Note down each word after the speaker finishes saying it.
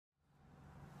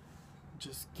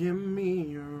Just give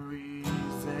me a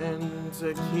reason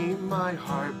to keep my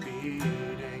heart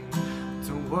beating.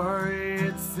 Don't worry,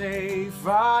 it's safe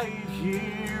right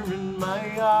here in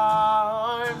my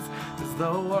arms. As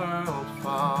the world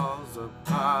falls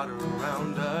apart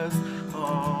around us,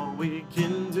 all we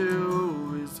can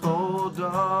do is hold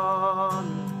on.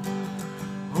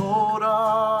 Hold on.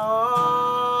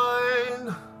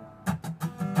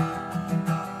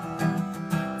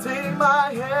 Take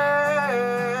my hand,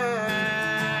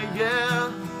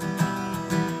 yeah,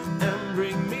 and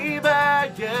bring me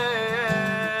back,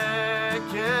 yeah,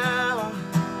 yeah.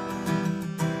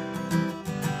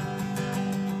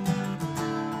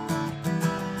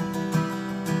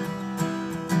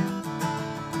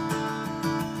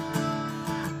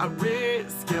 I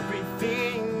risk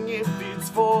everything if it's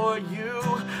for you.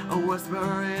 A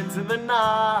whisper into the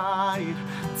night,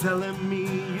 telling me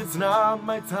it's not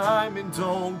my time and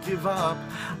don't give up.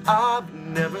 I've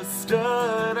never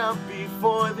stood up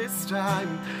before this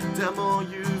time. でも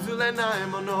譲れない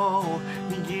もの、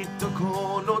握っと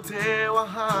この手は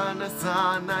離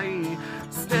さない。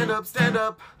Stand up, stand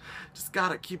up. Just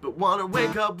gotta keep it, wanna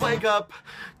wake up, wake up.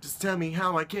 Just tell me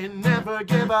how I can never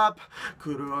give up.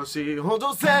 苦しいほ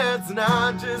ど切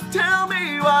な Just tell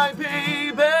me why,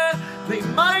 baby. They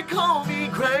might call me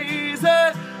crazy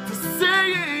for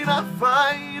saying I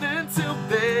fight until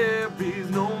there is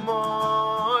no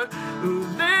more.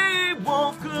 They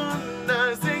won't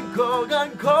kunna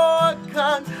생각한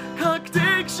것간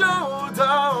각택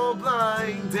shoulder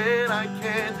blinded. I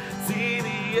can't see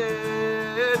the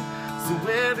end. So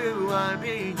where do I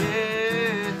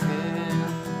begin?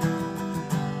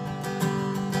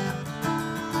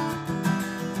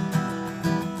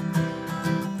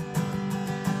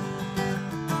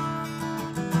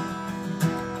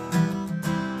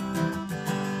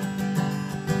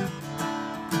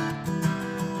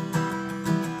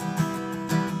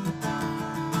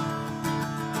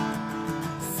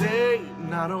 Say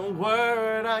not a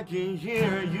word, I can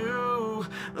hear you.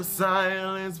 A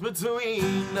silence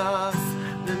between us.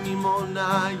 何も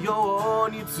ないよ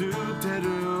うにつって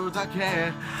るだ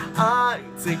け I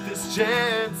take this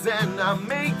chance and I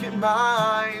make it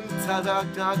mine. ただ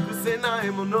隠せな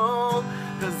いもの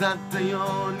飾ったよ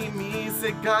うに見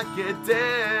せかけて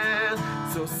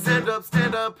So stand up,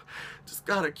 stand up. Just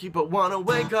gotta keep it, wanna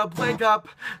wake up, wake up.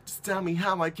 Just tell me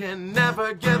how I can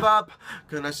never give up.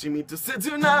 悲しみと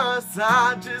切な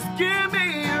さ Just give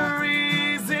me a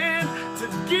reason to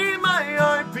keep my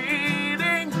heart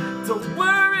beating. Don't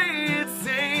worry, it's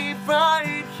safe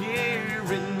right here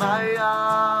in my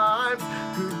arms.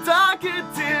 砕け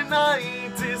てない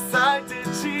って咲いて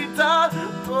散った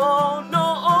この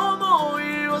想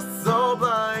いは So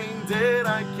blinded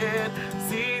I can't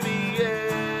see the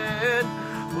end.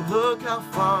 Look how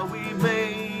far we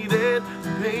made it.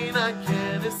 Pain I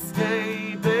can't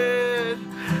escape it.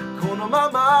 このま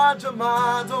まじゃ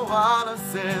惑わら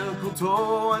せること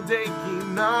はでき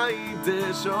ない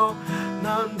でしょう。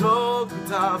何度く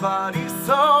たばり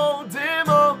そうで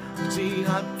も打ち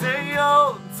果て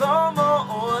ようとも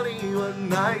終わりは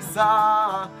ない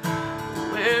さ。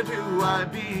Where do I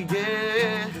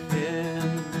begin?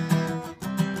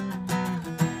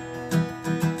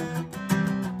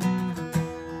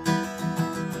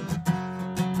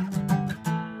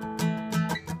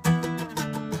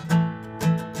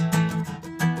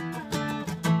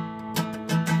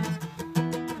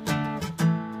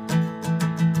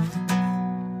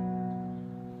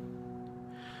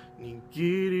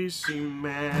握りし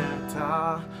め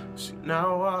た失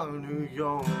わぬ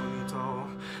ようにと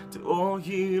手を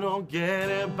広げ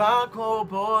ればこ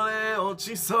ぼれ落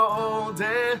ちそう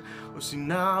で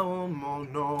失うも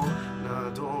の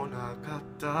などなかっ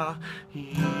た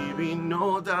日々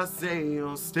の惰性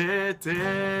を捨て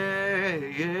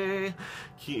て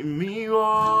君を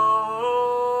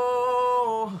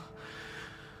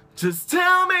Just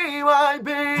tell me why,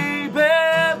 baby.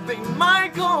 They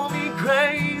might call me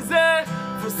crazy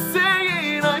for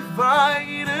saying I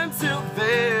fight until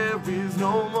there is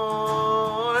no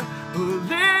more.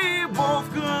 They won't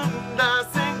kunna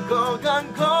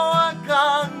생각한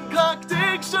것간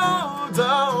각택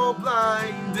shoulder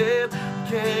blinded.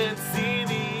 Can't see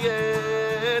the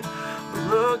end.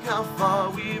 Look how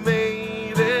far we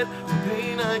made it. The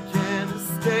pain I can't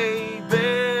escape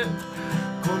it.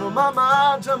 このま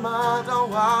まじゃまだ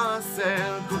わせる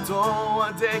こと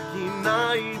はでき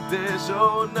ないでし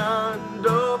ょう。何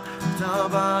度くた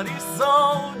ばり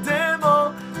そうで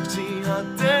も打ち果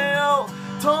てよ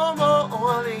うとも終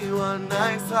わりは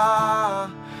ないさ。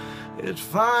It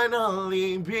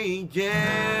finally began.